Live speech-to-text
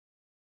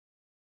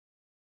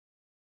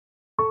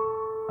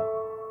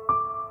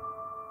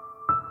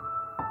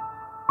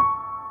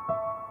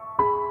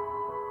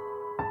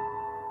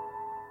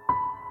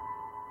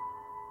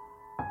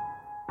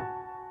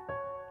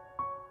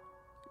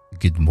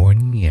Good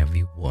morning,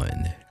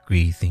 everyone.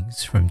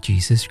 Greetings from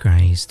Jesus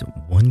Christ,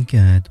 one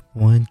God,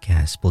 one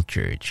Gospel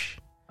Church.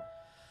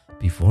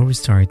 Before we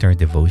start our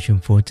devotion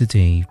for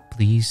today,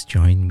 please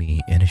join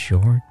me in a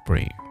short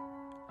prayer.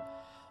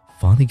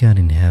 Father God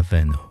in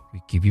heaven,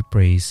 we give you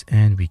praise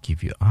and we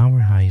give you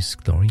our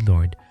highest glory,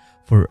 Lord,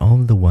 for all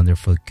the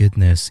wonderful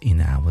goodness in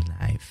our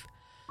life.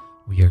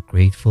 We are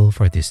grateful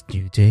for this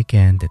new day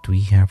again that we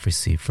have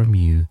received from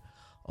you.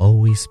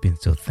 Always been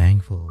so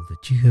thankful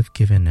that you have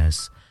given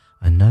us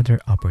another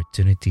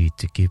opportunity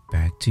to give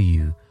back to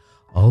you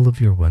all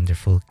of your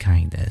wonderful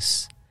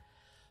kindness.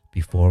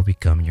 Before we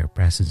come in your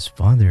presence,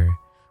 Father,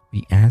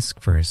 we ask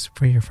first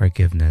for your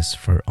forgiveness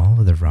for all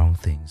of the wrong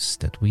things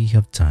that we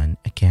have done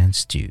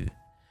against you.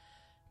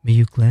 May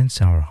you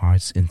cleanse our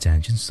heart's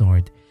intentions,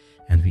 Lord,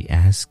 and we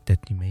ask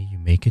that may you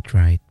make it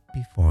right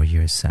before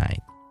your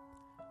sight.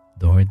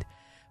 Lord,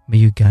 may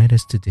you guide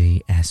us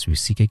today as we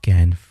seek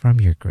again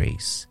from your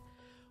grace.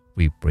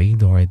 We pray,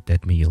 Lord,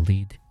 that may you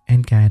lead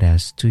and guide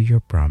us to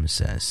your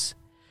promises.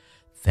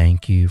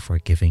 Thank you for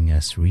giving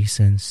us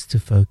reasons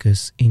to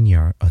focus in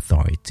your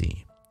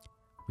authority.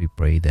 We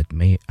pray that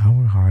may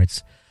our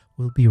hearts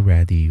will be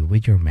ready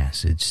with your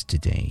message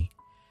today.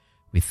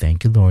 We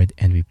thank you, Lord,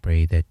 and we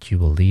pray that you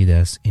will lead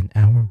us in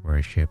our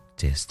worship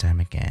this time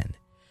again.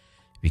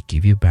 We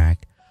give you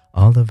back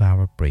all of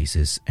our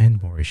praises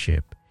and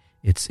worship.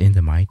 It's in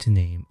the mighty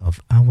name of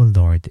our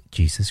Lord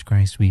Jesus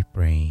Christ we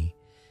pray.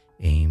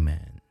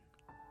 Amen.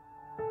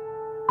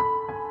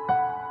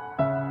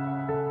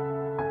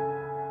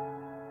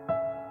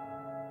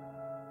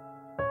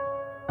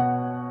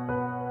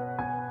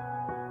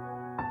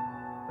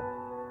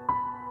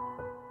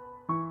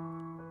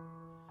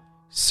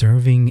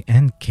 Serving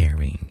and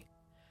caring.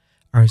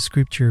 Our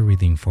scripture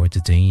reading for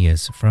today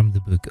is from the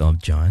book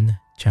of John,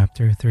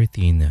 chapter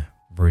 13,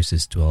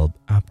 verses 12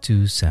 up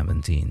to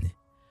 17,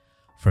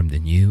 from the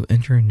New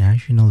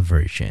International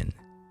Version.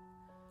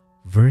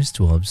 Verse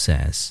 12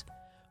 says,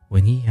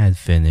 "When he had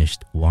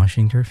finished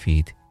washing their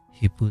feet,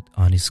 he put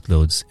on his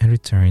clothes and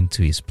returned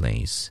to his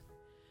place.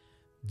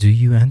 'Do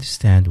you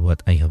understand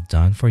what I have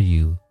done for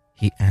you?'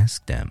 he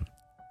asked them.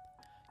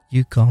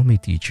 'You call me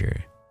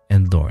teacher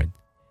and Lord,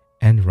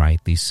 and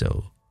rightly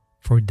so,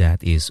 for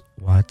that is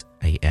what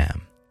I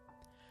am.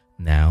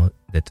 Now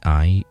that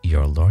I,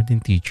 your Lord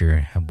and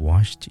teacher, have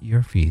washed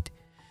your feet,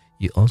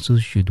 you also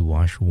should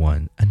wash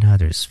one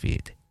another's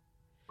feet.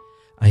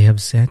 I have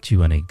set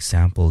you an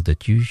example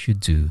that you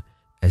should do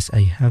as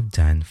I have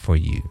done for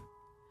you.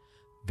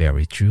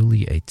 Very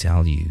truly I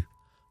tell you,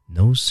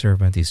 no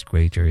servant is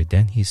greater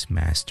than his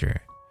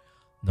master,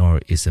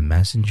 nor is a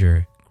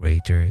messenger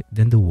greater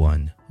than the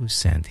one who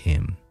sent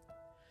him.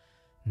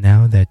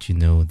 Now that you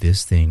know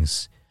these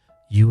things,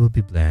 you will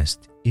be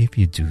blessed if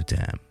you do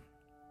them.'"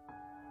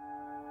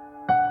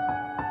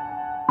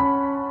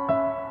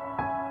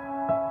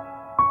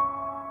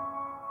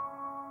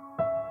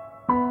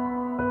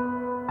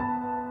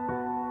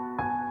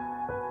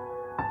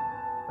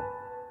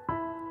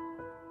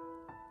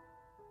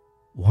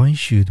 Why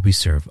should we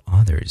serve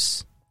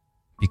others?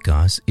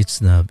 Because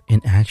it's love in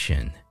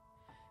action.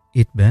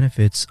 It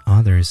benefits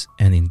others,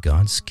 and in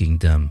God's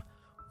kingdom,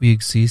 we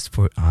exist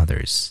for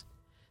others.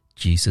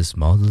 Jesus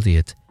modeled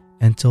it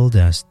and told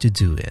us to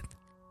do it.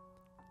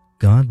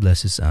 God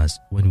blesses us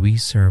when we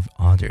serve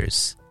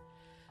others.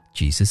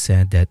 Jesus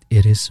said that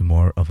it is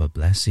more of a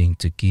blessing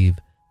to give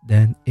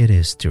than it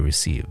is to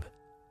receive.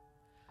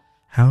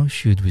 How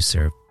should we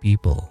serve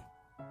people?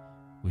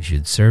 We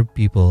should serve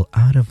people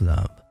out of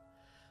love.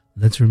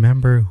 Let's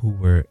remember who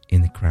we're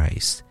in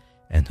Christ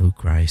and who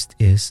Christ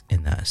is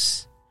in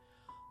us.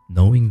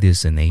 Knowing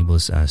this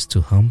enables us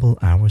to humble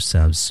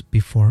ourselves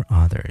before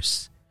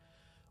others.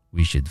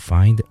 We should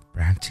find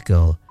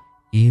practical,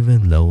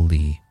 even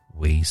lowly,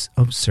 ways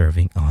of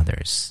serving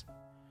others.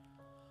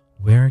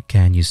 Where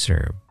can you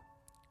serve?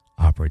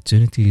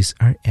 Opportunities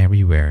are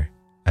everywhere,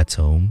 at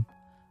home,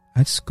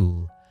 at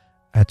school,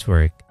 at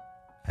work,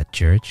 at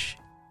church,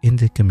 in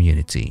the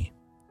community.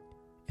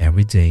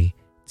 Every day,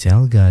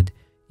 tell God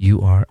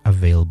you are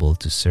available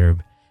to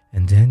serve,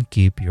 and then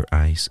keep your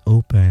eyes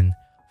open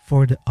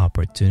for the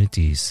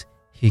opportunities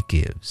He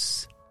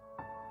gives.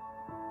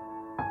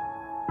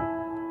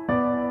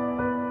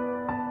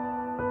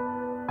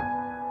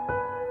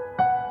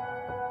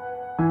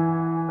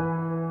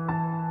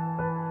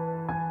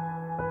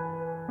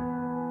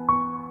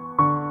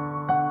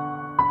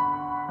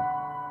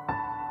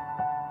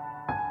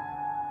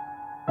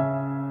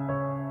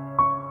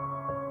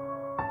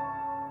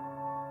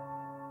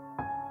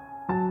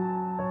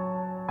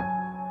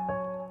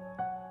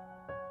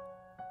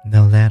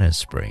 Now let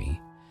us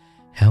pray.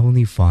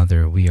 Heavenly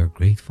Father, we are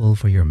grateful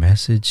for your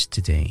message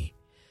today.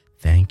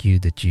 Thank you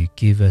that you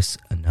give us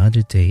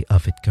another day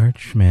of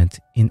encouragement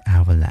in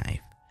our life.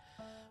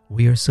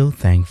 We are so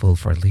thankful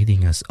for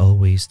leading us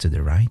always to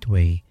the right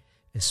way,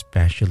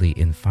 especially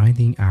in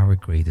finding our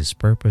greatest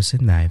purpose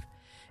in life,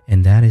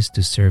 and that is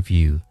to serve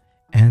you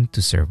and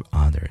to serve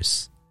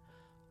others.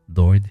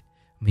 Lord,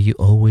 may you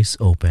always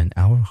open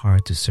our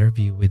heart to serve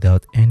you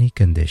without any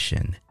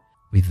condition.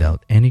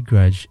 without any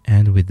grudge,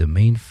 and with the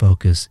main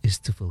focus is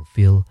to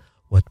fulfill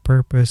what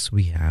purpose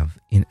we have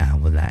in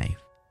our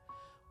life.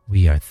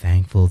 We are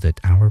thankful that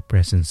our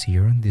presence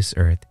here on this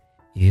earth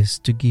is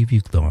to give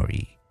you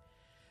glory.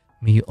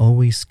 May you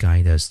always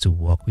guide us to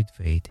walk with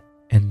faith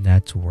and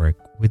not to work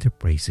with the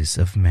praises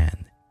of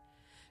man.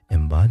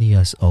 Embody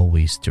us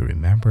always to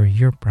remember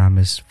your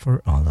promise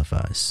for all of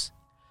us.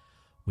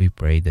 We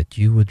pray that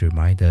you would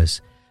remind us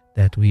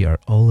that we are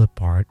all a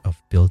part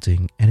of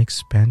building and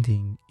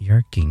expanding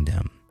your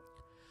kingdom.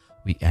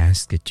 We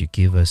ask that you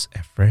give us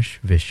a fresh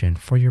vision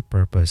for your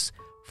purpose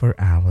for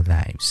our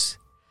lives.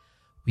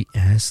 We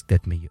ask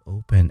that may you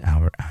open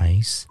our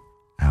eyes,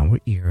 our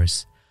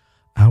ears,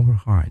 our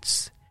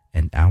hearts,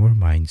 and our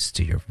minds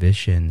to your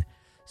vision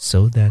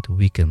so that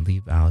we can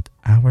live out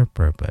our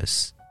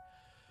purpose.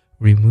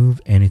 Remove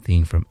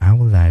anything from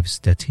our lives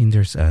that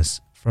hinders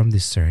us from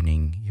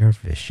discerning your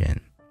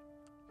vision.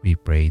 We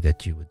pray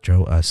that you would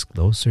draw us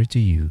closer to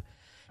you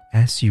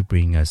as you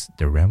bring us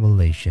the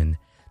revelation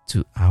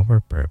to our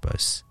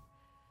purpose.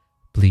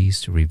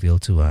 Please reveal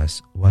to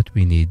us what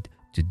we need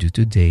to do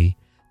today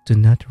to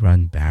not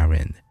run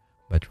barren,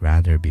 but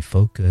rather be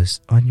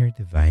focused on your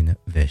divine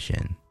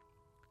vision.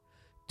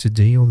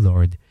 Today, O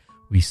Lord,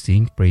 we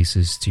sing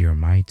praises to your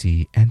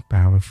mighty and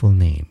powerful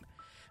name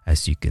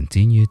as you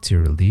continue to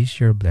release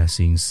your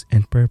blessings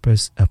and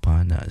purpose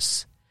upon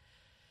us.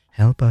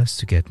 Help us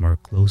to get more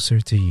closer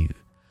to you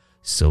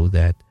so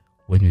that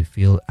when we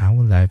feel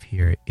our life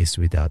here is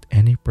without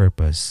any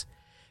purpose,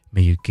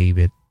 may you give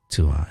it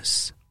to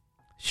us.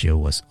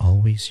 Show us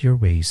always your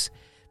ways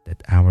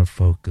that our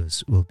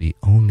focus will be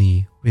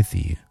only with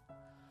you.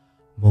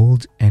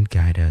 Mold and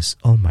guide us,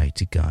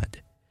 Almighty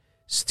God.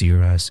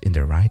 Steer us in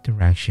the right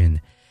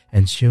direction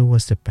and show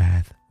us the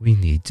path we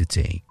need to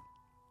take.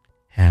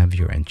 Have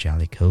your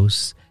angelic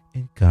hosts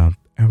encamp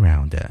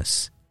around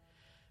us.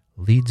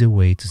 Lead the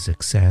way to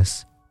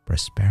success,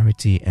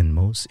 prosperity, and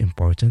most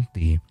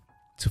importantly,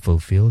 to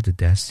fulfill the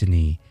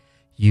destiny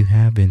you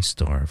have in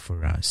store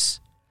for us.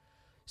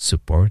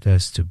 Support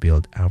us to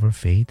build our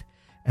faith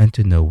and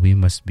to know we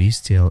must be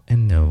still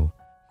and know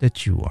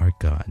that you are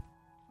God.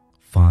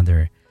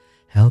 Father,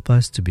 help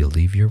us to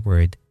believe your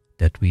word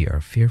that we are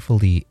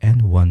fearfully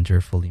and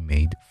wonderfully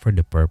made for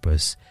the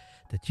purpose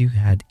that you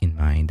had in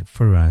mind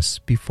for us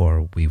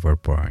before we were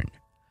born.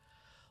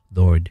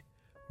 Lord,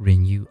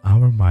 renew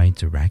our mind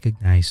to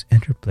recognize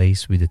and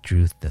replace with the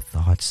truth the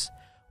thoughts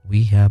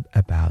we have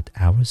about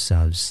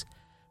ourselves,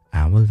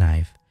 our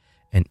life,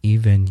 and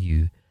even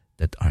you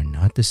that are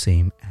not the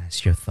same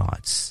as your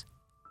thoughts.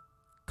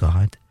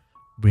 God,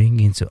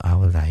 bring into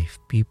our life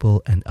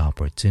people and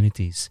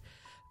opportunities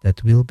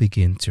that will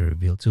begin to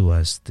reveal to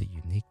us the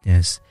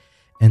uniqueness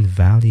and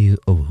value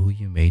of who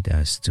you made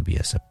us to be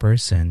as a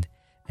person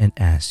and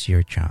as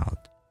your child.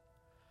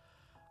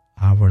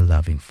 Our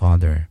loving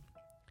Father,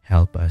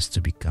 help us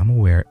to become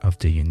aware of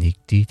the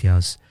unique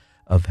details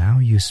of how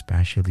you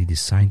specially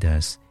designed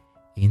us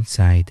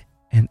inside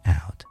and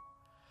out.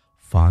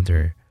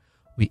 Father,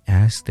 we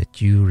ask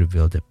that you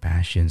reveal the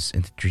passions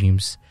and the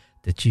dreams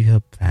that you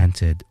have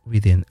planted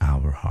within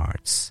our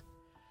hearts.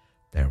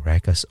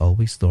 Direct us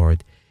always,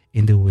 Lord,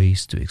 in the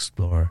ways to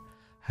explore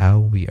how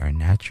we are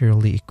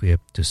naturally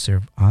equipped to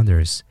serve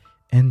others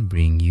and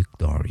bring you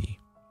glory.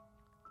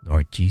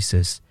 Lord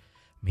Jesus,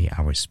 may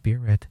our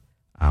spirit,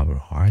 our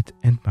heart,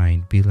 and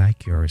mind be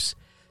like yours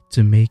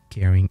to make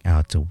carrying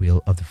out the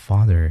will of the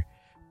Father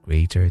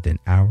greater than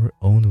our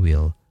own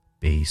will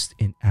based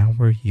in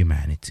our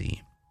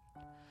humanity.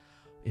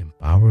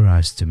 Empower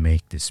us to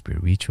make the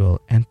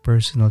spiritual and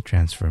personal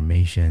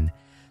transformation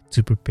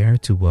to prepare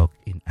to walk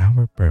in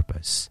our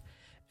purpose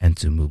and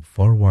to move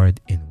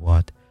forward in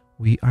what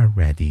we are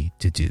ready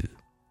to do.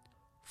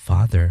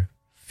 Father,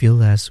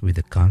 fill us with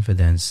the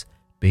confidence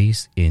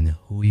based in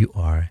who you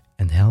are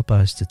and help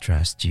us to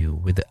trust you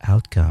with the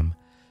outcome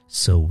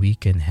so we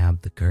can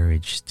have the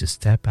courage to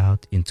step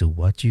out into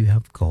what you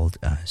have called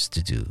us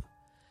to do.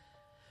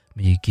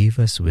 May you give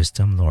us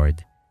wisdom,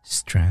 Lord,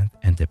 strength,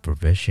 and the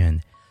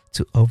provision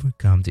to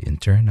overcome the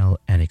internal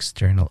and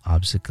external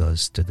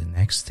obstacles to the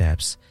next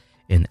steps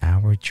in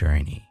our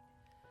journey.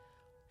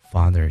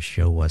 Father,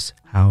 show us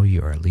how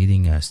you are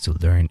leading us to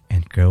learn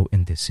and grow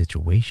in this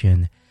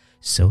situation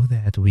so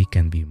that we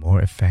can be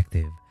more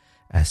effective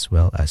as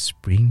well as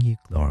bring you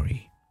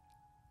glory.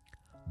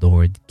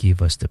 Lord,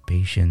 give us the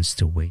patience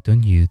to wait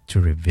on you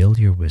to reveal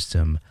your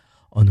wisdom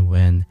on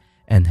when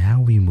and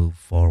how we move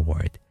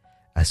forward,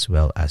 as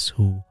well as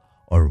who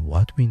or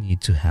what we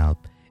need to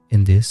help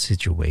in this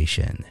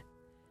situation.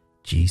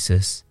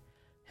 Jesus,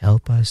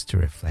 help us to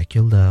reflect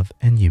your love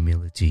and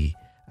humility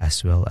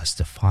as well as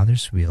the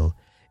Father's will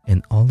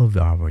in all of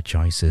our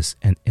choices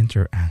and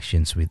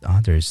interactions with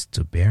others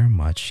to bear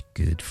much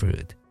good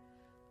fruit.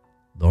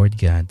 Lord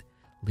God,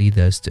 lead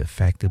us to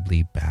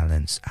effectively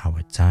balance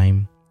our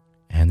time,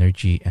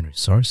 energy, and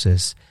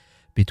resources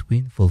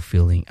between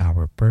fulfilling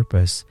our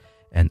purpose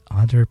and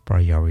other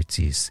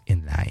priorities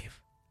in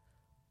life.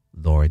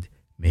 Lord,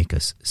 make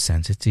us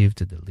sensitive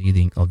to the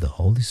leading of the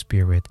Holy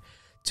Spirit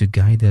to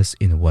guide us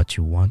in what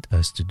you want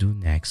us to do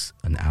next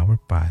on our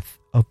path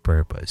of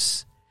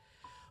purpose.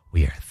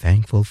 We are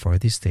thankful for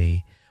this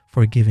day,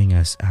 for giving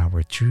us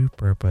our true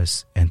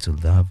purpose and to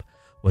love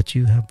what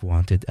you have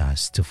wanted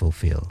us to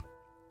fulfill.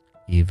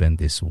 Even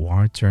this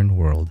war-torn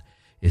world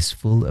is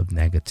full of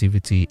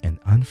negativity and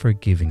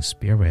unforgiving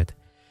spirit.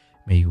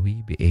 May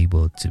we be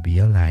able to be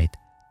a light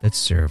that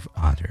serve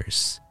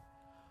others.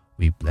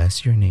 We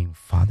bless your name,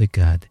 Father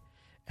God,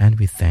 and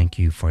we thank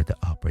you for the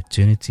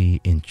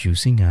opportunity in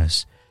choosing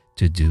us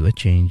to do a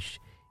change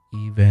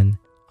even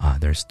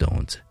others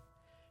don't.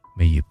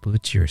 May you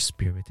put your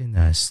Spirit in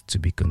us to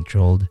be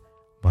controlled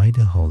by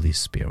the Holy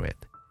Spirit.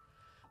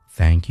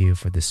 Thank you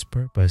for this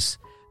purpose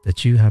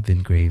that you have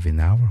engraved in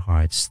our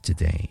hearts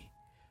today.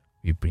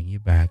 We bring you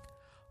back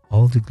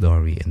all the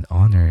glory and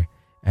honor,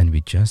 and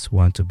we just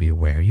want to be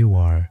where you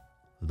are,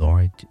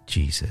 Lord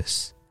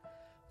Jesus.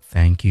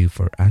 Thank you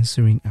for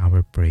answering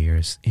our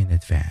prayers in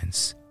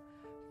advance.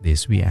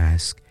 This we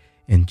ask,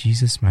 in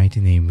Jesus' mighty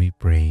name we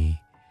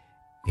pray.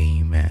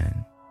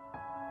 Amen.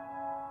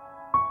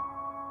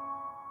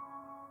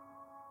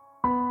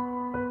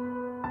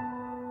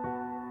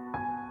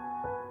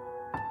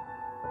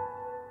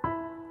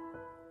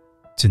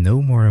 To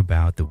know more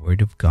about the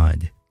Word of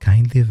God,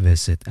 kindly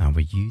visit our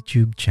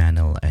YouTube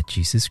channel at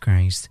Jesus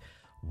Christ,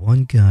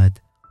 One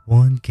God,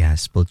 One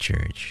Gospel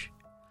Church.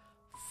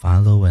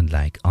 Follow and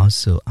like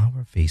also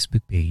our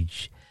Facebook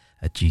page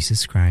at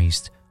Jesus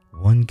Christ,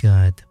 One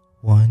God,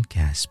 One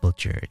Gospel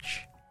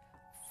Church.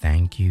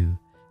 Thank you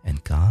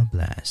and God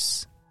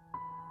bless.